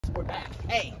We're back.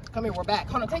 Hey, come here, we're back.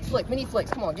 Hunter, take flick, mini flicks.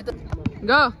 Come on, get the.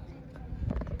 Go.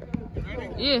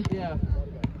 Yeah. Yeah.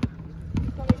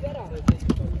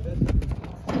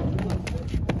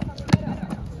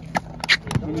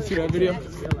 Let me see that video.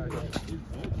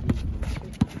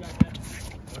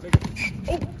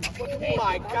 Oh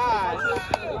my God.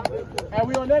 Hey,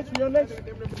 we on next? We on next?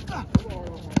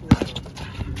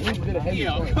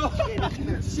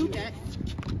 Shoot that.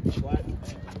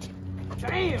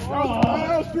 Damn.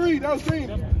 That was three. That was three.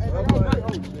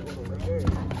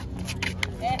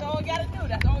 That's all we gotta do.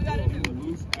 That's all we gotta do.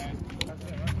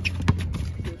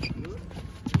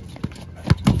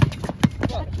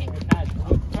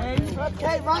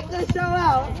 Okay, rock this show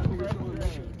out.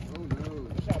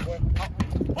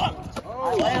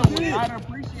 Oh, I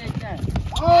appreciate that.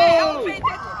 Oh!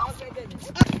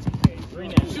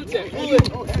 Shoot that. Pull it.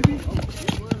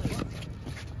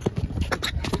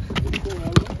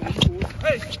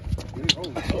 Hey.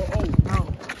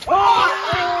 Oh!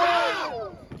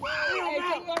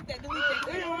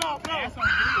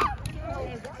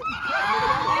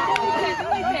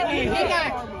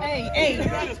 Hey.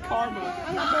 That is karma.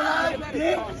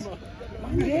 Hey,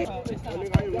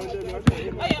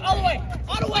 all the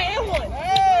way, and one.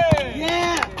 Hey.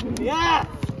 Yeah.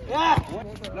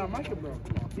 Now, Michael, bro.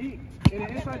 He in the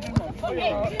inside gym.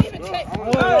 Hey, you didn't even check.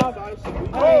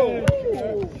 Oh.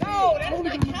 No, that's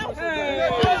not counting. I was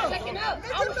checking out.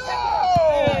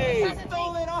 Hey.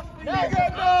 Stole it off. No,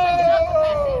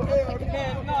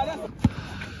 that's.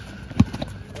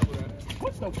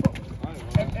 What the fuck?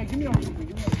 Hey, give me on.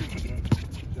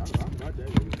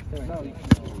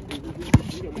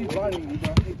 He's riding you,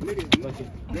 bro.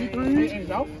 He's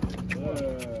out.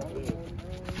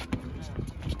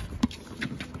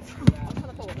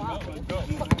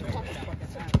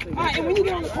 Alright, and when you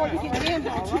get on the court, you get your hands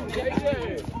on,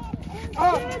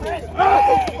 right?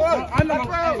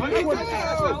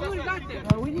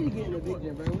 We need to get in the big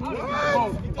gym, bro.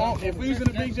 If we was in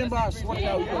the big gym, bro, I swear to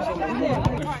God, we was in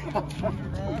the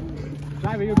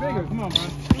Driver, you're bigger. Come on, bro.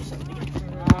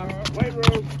 Wait,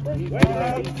 bro. He's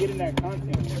getting that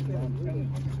content.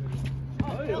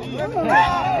 Oh,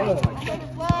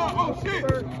 shit.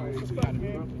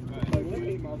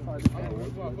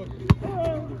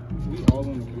 We all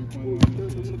on the 3-point.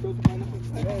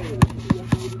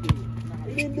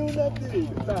 He didn't do nothing.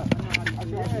 Nah,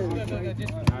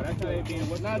 that's how they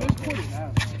did. Nah, this quarter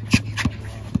now.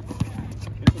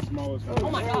 It's the smallest. Oh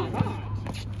my God.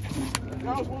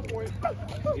 That was 1 point.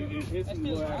 It hits his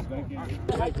little ass back in.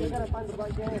 They gotta find the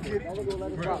right game.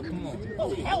 Bro, come on.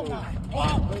 Oh, hell no.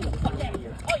 Oh, fuck out of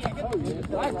here. Oh, yeah,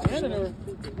 get Black janitor.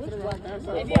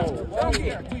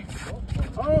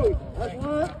 Oh, that's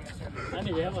one. I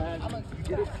need to have a hat.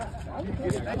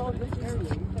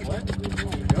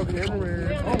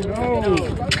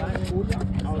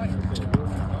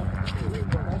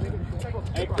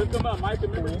 Hey, pick him up, Mike.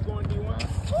 Remember you going D1?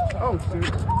 Oh,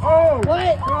 shit. Oh!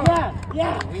 What?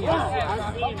 Yeah.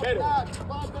 I've seen better.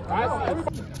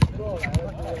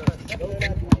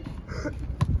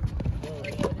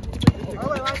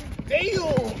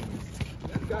 Damn!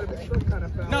 That's gotta be some kind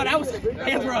of foul. No, that was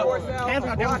hands were up. Hands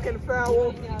were up. Blocking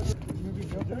foul.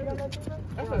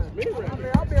 That's a mid-range.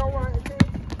 I'll be all right.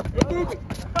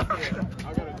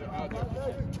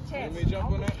 Let me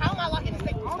jump on that. How am I locking this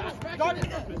thing?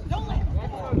 Don't let him.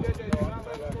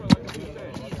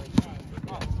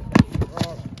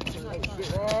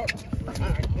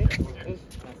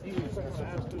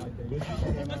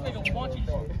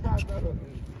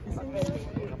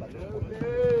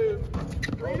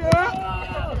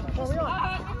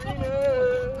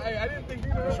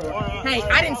 Hey,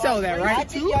 I didn't sell that,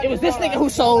 right? It was this nigga who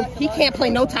sold. He can't play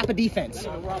no type of defense.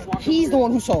 He's the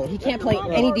one who sold. He can't play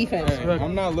any defense.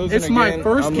 I'm not losing It's again. my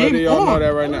first I'm game letting y'all know on. that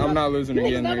right now. I'm not losing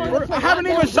again, nigga. I haven't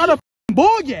even shot a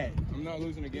ball yet. I'm not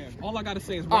losing again. All I gotta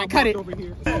say is, All right, cut it. over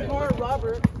here.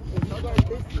 Robert.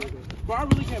 But I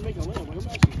really can't make a layup. I'm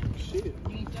actually shit.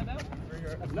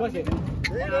 What's it?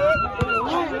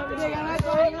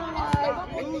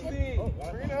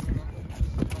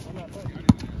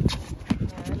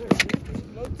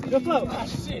 Good flow. Ah,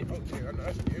 shit.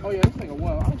 Oh, yeah, this nigga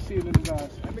well. I don't see it in his eyes.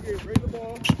 That nigga raise the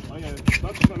ball. Oh, yeah.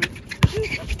 That's funny.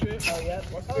 Hey,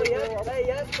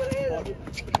 yes, put it in. You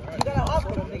gotta hop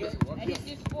with him, nigga. And he's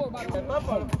just score by the step up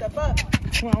on him. Step up.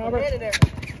 Come on, Robert. Get in there.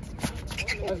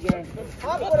 That's good.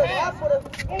 Hop with him. Hop with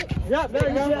him. Yeah, there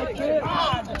you go.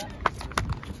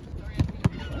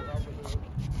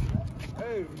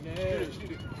 Hey, yeah.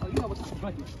 Shoot it. Oh, you know what's the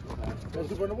bucket? That's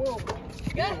super in the wall.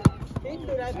 Yeah. He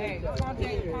threw that thing. Hey,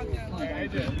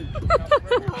 AJ.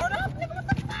 Hold up, nigga.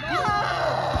 What the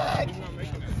fuck? He's not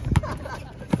making it.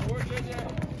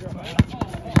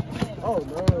 Oh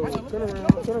no.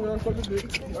 Turn around, fuck the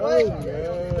dick. Oh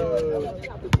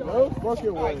no. No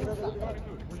fucking way.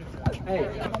 Hey.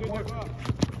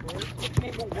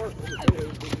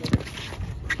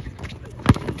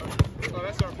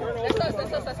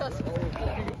 That's us.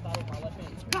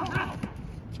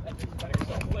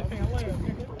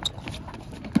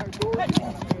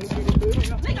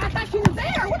 Nigga, I thought you were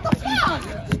there. What the fuck?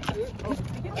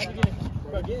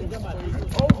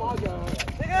 Oh my god.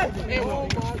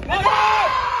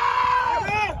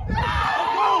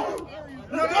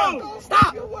 Let's go!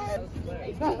 Stop!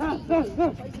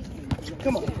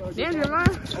 Come on. Damn, you're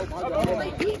lying.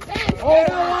 Play defense!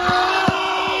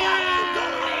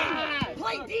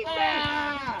 Play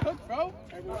defense! Bro.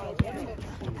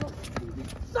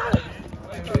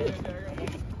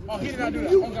 Oh, he did not do that.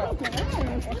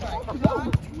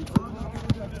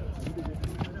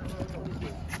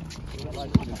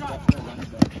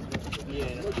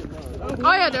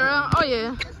 Oh yeah, Daryl. Oh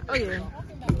yeah.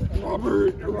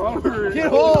 Robert.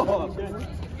 Get off!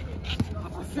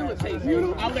 Facilitate.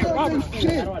 I'll let Robert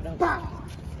shit.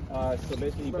 So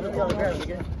basically, you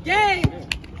Game!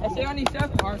 That's it on these stuff.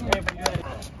 Come back.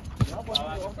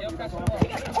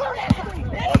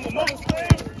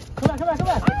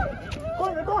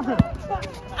 Go on.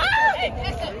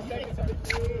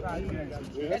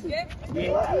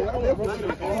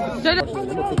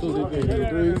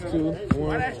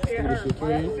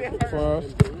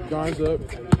 Guns up.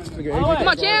 Come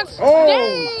on, Chance.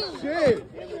 Oh, shit.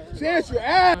 Chance, your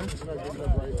ass.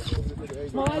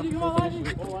 Come on,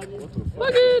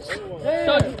 Buckets.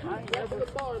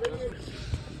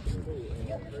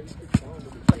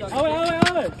 Oh,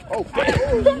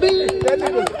 that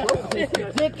nigga's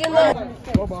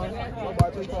Go by.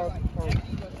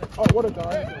 Oh, what a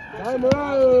dime. Diamond.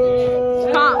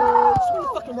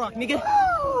 Fucking rock, nigga.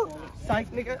 Psych,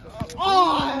 nigga.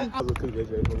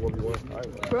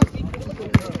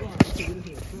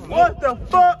 What the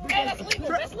fuck? Hey,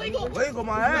 that's legal. Legal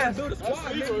my ass. Stop.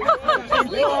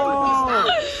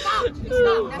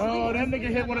 No, that nigga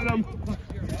hit one of them.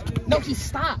 No, he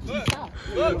stopped.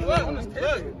 Look.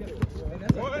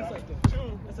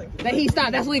 That he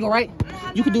stopped. That's legal, right?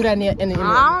 You can do that in the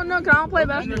I don't know, cause I don't play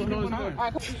basketball.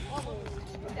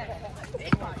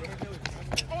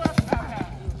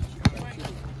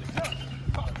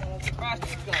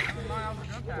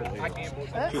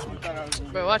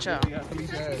 Bro, watch out.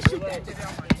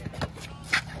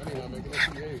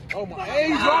 Oh my!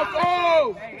 Hey,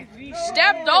 Rocco!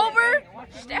 Stepped over?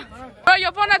 Bro,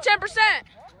 your phone at 10%.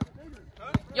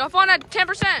 Your phone at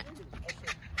 10%.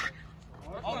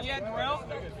 Oh, yeah, Darrell.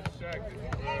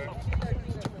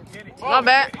 My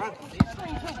bad.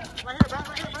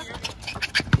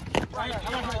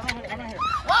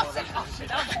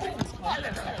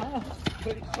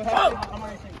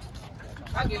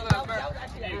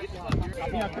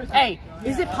 Hey,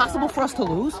 is it possible for us to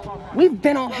lose? We've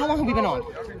been on. How long have we been on?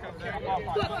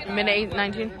 Minute 8,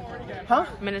 19. Huh?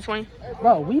 Minute 20.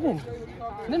 Bro, we've been.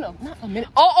 No, not a minute.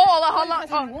 Oh, hold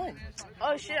on.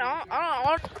 Oh shit, I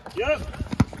don't. Yep.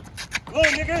 Look,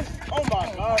 nigga. Oh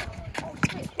my god.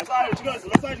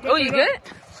 Let's Oh, you good?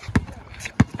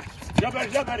 Jump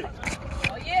at it.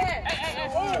 Oh yeah.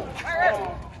 Hey.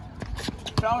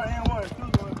 Power and one.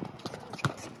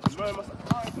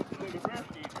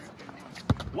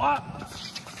 What?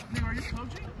 Nigga, are you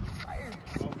coaching?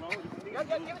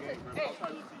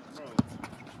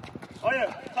 Oh yeah,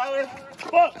 Tyler.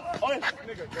 Fuck. Oh yeah.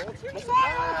 Nigga,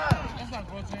 that's not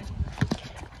coaching.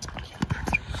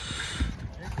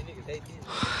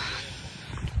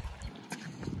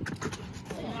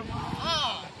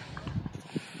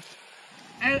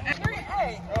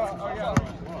 Hey.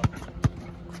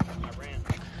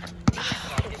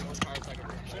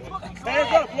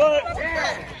 Hands up, blood.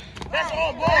 That's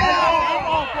all ball.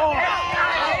 All ball.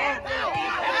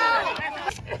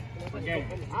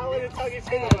 I let it tug his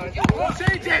head.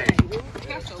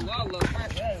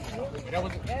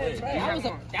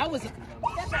 That was a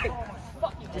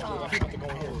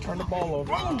Turn the ball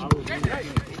over. You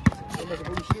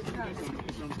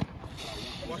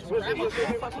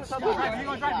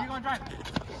gonna drive.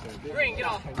 Green, get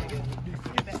off.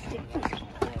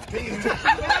 Hey,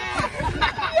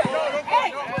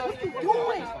 what you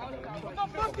doing? What the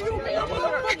fuck are you doing?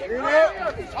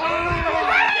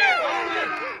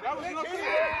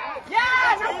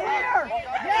 Yes, I'm here!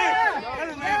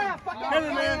 Yeah!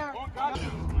 Fucking man.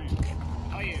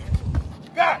 Oh, yeah.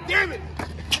 God damn it!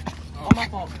 Oh, my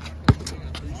fault.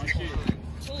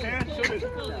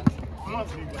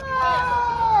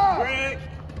 Greg.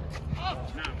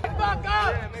 Fuck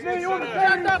up! Nigga, you on the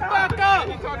shut the fuck up!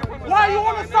 Why you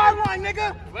on the sideline,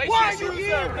 nigga? Why are you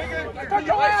here? Put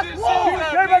your ass low!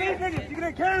 Everybody, these niggas, you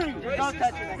didn't carry. Don't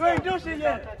touch it. You ain't do shit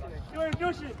yet. You ain't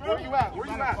do shit, bro. Where you at? Where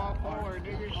you at?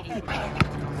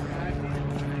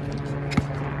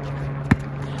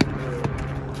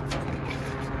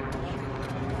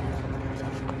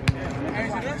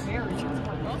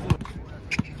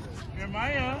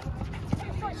 Jeremiah.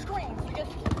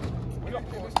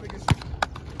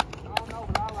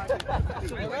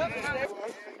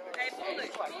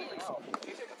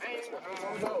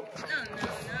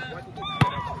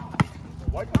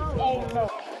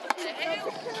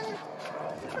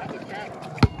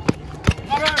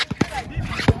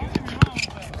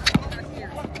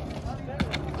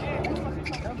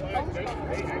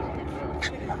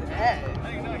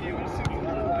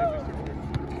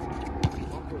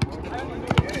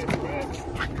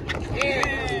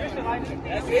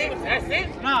 That's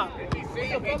it. Nah.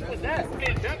 See, what was that?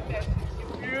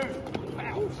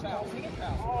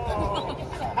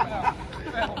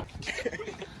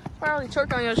 Probably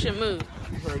choke on your shit move.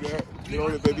 You heard that? Get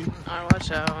on it, baby. Alright,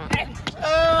 watch out.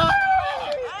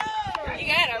 You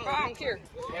got it, bro. I don't care.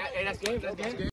 Hey, that's game. That's game.